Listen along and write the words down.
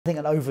I think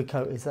an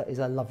overcoat is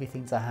a lovely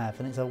thing to have,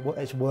 and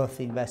it's worth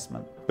the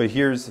investment. But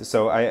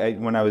so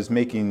when I was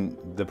making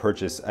the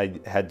purchase, I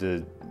had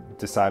to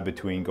decide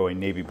between going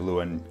navy blue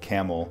and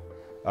camel,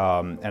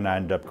 and I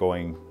ended up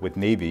going with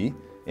navy.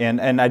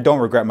 And I don't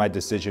regret my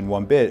decision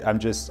one bit. I'm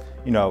just,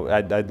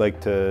 I'd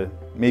like to,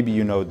 maybe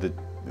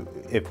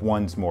if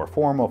one's more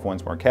formal, if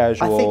one's more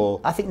casual.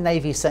 I think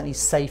navy is certainly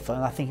safer,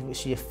 and I think if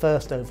it's your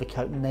first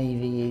overcoat,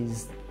 navy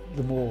is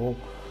the more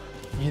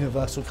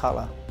universal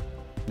colour.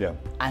 Yeah.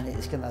 And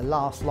it's going to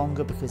last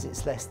longer because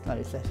it's less.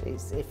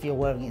 If you're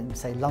wearing it in,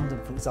 say,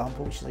 London, for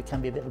example, which can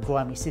be a bit of a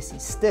grimy city,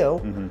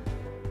 still,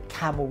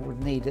 camel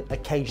would need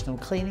occasional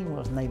cleaning,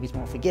 whereas navy's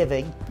more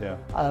forgiving. Yeah.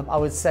 I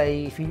would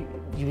say if you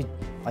would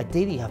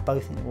ideally have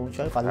both in the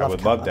wardrobe. I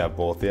would love to have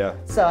both. Yeah.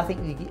 So I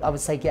think I would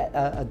say get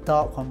a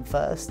dark one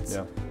first.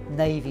 Yeah.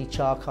 Navy,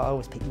 charcoal. I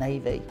always pick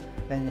navy.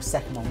 Then the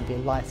second one would be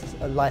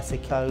a lighter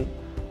coat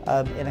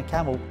in a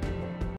camel.